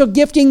spiritual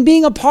gifting,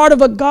 being a part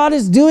of what God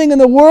is doing in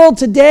the world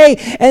today.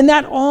 And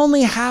that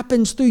only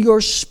happens through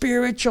your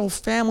spiritual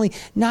family,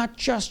 not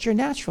just your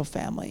natural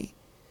family.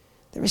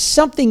 There is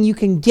something you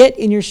can get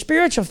in your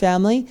spiritual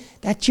family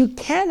that you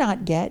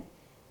cannot get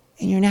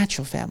in your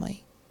natural family.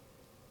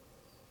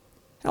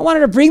 I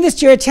wanted to bring this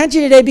to your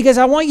attention today because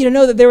I want you to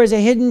know that there is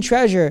a hidden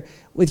treasure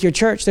with your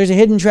church. There's a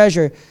hidden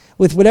treasure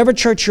with whatever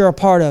church you're a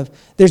part of.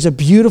 There's a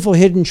beautiful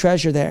hidden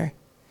treasure there.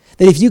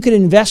 That if you could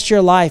invest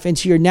your life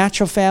into your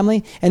natural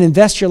family and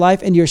invest your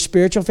life into your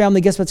spiritual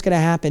family, guess what's going to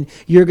happen?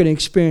 You're going to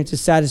experience the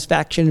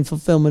satisfaction and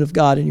fulfillment of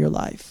God in your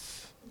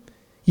life.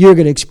 You're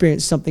going to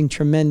experience something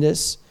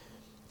tremendous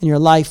in your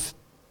life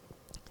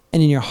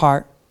and in your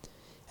heart.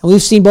 And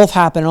we've seen both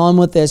happen. And on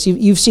with this.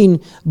 You've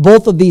seen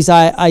both of these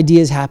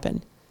ideas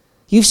happen.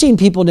 You've seen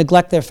people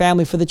neglect their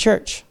family for the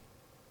church.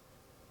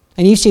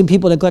 And you've seen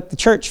people neglect the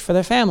church for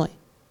their family.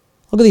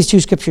 Look what these two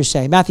scriptures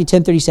say. Matthew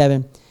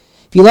 10:37.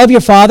 If you love your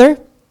father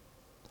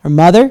or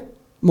mother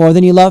more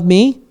than you love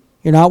me,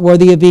 you're not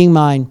worthy of being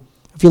mine.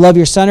 If you love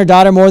your son or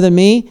daughter more than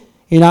me,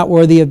 you're not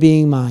worthy of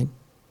being mine.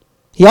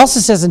 He also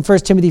says in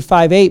 1 Timothy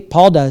 5:8,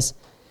 Paul does,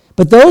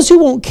 but those who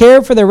won't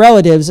care for their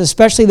relatives,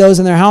 especially those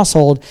in their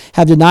household,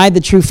 have denied the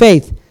true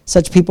faith.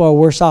 Such people are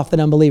worse off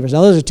than unbelievers.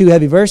 Now, those are two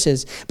heavy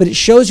verses, but it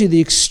shows you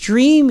the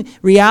extreme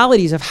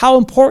realities of how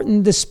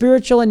important the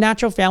spiritual and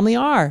natural family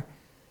are.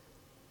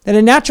 That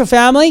a natural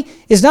family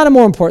is not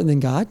more important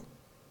than God.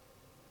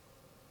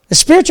 A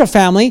spiritual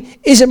family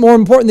isn't more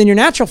important than your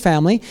natural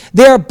family.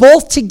 They are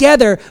both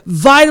together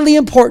vitally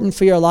important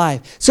for your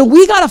life. So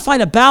we got to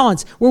find a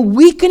balance where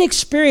we can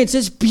experience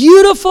this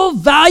beautiful,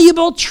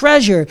 valuable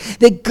treasure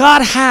that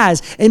God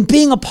has in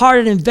being a part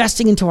of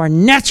investing into our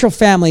natural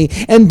family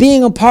and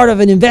being a part of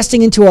and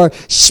investing into our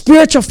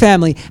spiritual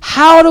family.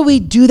 How do we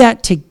do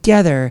that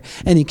together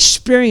and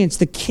experience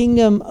the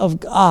kingdom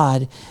of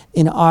God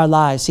in our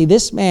lives? See,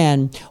 this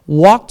man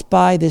walked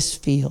by this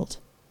field.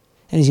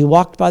 And as he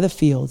walked by the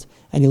field,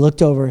 and he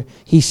looked over,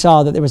 he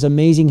saw that there was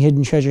amazing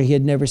hidden treasure he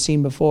had never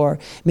seen before.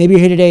 Maybe you're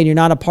here today and you're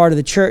not a part of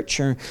the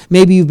church, or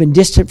maybe you've been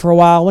distant for a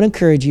while. I want to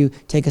encourage you,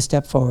 take a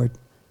step forward.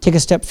 Take a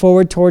step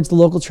forward towards the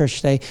local church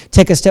today.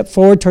 Take a step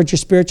forward towards your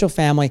spiritual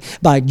family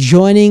by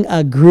joining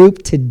a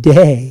group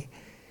today.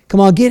 Come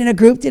on, get in a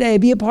group today.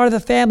 Be a part of the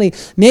family.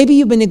 Maybe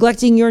you've been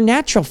neglecting your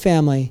natural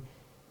family.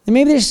 And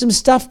maybe there's some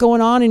stuff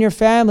going on in your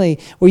family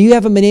where you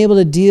haven't been able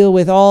to deal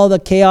with all the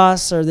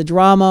chaos or the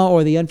drama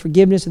or the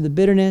unforgiveness or the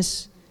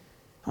bitterness.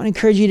 I want to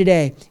encourage you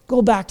today,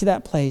 go back to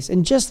that place.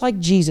 And just like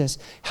Jesus,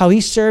 how he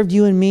served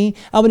you and me,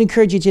 I would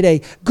encourage you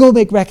today, go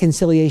make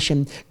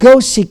reconciliation. Go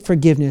seek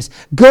forgiveness.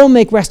 Go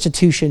make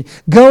restitution.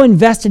 Go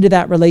invest into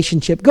that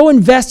relationship. Go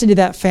invest into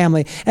that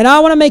family. And I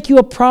want to make you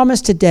a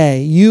promise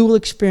today. You will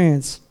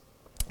experience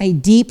a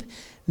deep,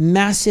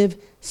 massive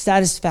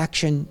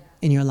satisfaction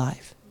in your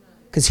life.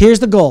 Because here's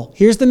the goal.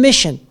 Here's the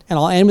mission. And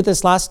I'll end with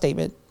this last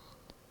statement.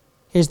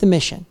 Here's the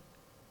mission.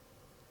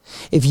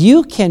 If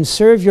you can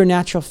serve your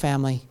natural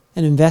family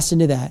and invest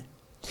into that,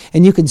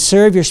 and you can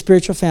serve your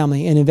spiritual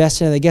family and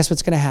invest into that, guess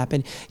what's going to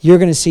happen? You're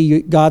going to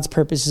see God's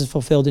purposes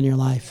fulfilled in your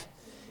life.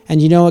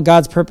 And you know what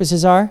God's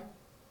purposes are?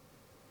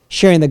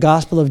 Sharing the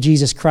gospel of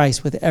Jesus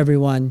Christ with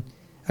everyone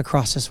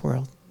across this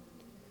world.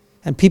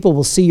 And people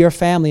will see your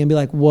family and be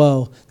like,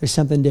 whoa, there's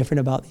something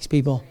different about these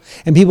people.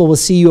 And people will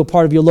see you a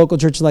part of your local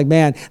church and like,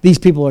 man, these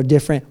people are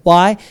different.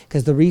 Why?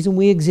 Because the reason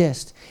we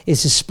exist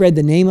is to spread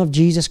the name of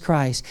Jesus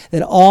Christ,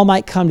 that all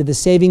might come to the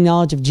saving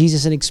knowledge of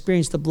Jesus and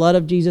experience the blood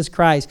of Jesus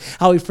Christ,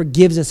 how he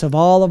forgives us of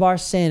all of our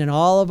sin and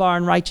all of our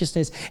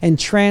unrighteousness and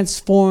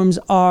transforms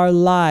our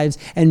lives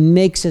and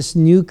makes us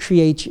new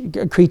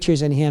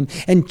creatures in him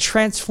and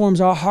transforms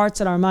our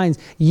hearts and our minds.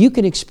 You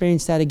can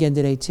experience that again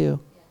today too.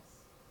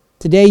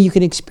 Today you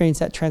can experience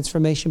that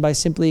transformation by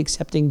simply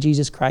accepting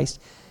Jesus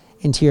Christ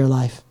into your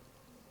life.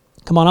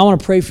 Come on, I want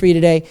to pray for you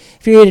today.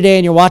 If you're here today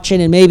and you're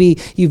watching and maybe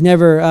you've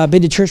never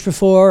been to church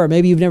before, or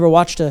maybe you've never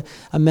watched a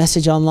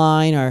message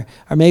online, or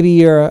maybe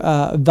you're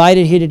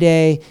invited here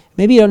today,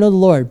 maybe you don't know the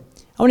Lord.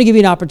 I want to give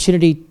you an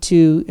opportunity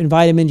to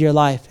invite him into your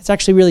life. It's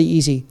actually really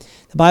easy.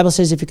 The Bible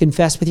says if you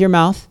confess with your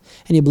mouth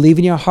and you believe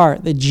in your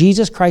heart that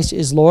Jesus Christ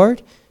is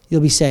Lord,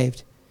 you'll be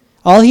saved.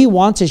 All he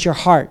wants is your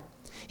heart.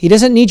 He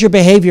doesn't need your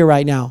behavior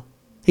right now.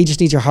 He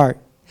just needs your heart.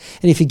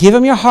 And if you give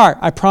him your heart,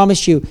 I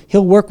promise you,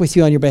 he'll work with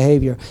you on your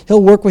behavior.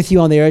 He'll work with you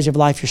on the areas of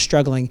life you're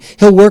struggling.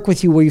 He'll work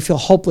with you where you feel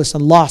hopeless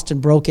and lost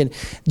and broken.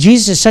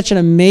 Jesus is such an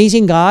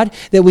amazing God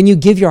that when you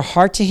give your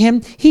heart to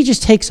him, he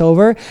just takes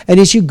over. And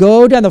as you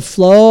go down the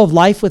flow of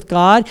life with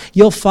God,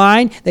 you'll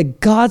find that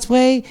God's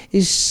way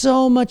is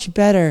so much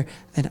better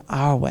than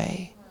our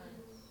way.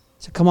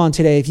 So come on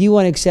today, if you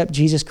want to accept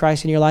Jesus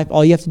Christ in your life,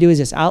 all you have to do is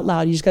this out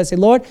loud. You just got to say,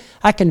 Lord,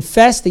 I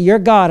confess that you're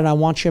God and I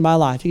want you in my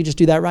life. You can just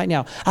do that right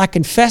now. I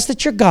confess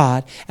that you're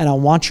God and I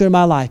want you in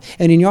my life.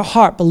 And in your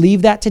heart,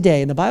 believe that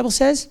today. And the Bible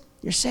says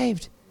you're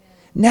saved.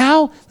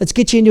 Now, let's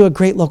get you into a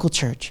great local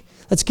church.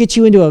 Let's get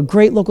you into a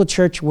great local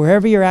church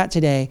wherever you're at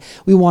today.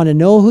 We want to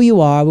know who you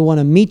are. We want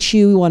to meet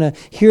you. We want to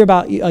hear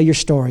about your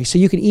story. So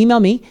you can email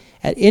me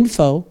at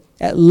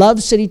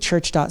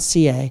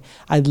info@lovecitychurch.ca.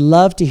 I'd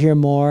love to hear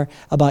more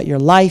about your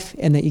life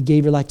and that you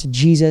gave your life to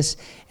Jesus.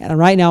 And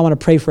right now I want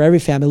to pray for every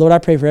family. Lord, I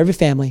pray for every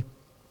family.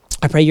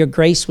 I pray your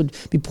grace would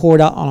be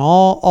poured out on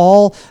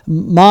all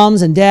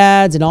moms and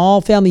dads and all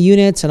family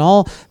units and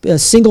all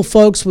single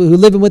folks who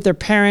live with their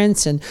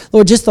parents. And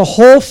Lord, just the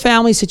whole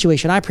family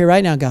situation. I pray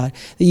right now, God,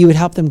 that you would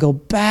help them go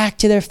back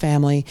to their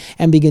family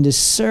and begin to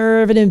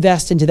serve and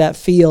invest into that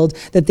field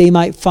that they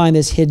might find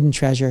this hidden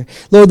treasure.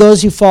 Lord,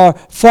 those who far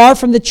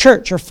from the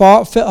church or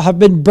have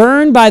been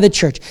burned by the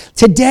church,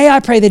 today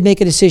I pray they'd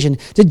make a decision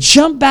to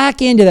jump back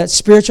into that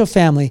spiritual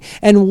family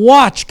and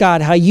watch,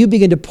 God, how you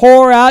begin to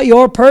pour out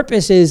your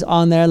purposes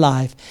on their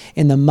life.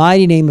 In the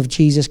mighty name of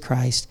Jesus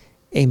Christ,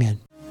 amen.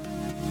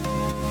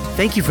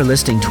 Thank you for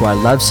listening to our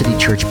Love City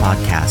Church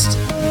podcast.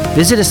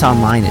 Visit us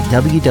online at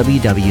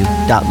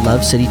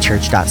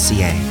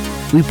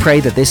www.lovecitychurch.ca. We pray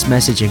that this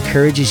message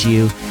encourages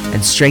you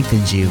and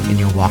strengthens you in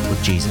your walk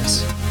with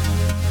Jesus.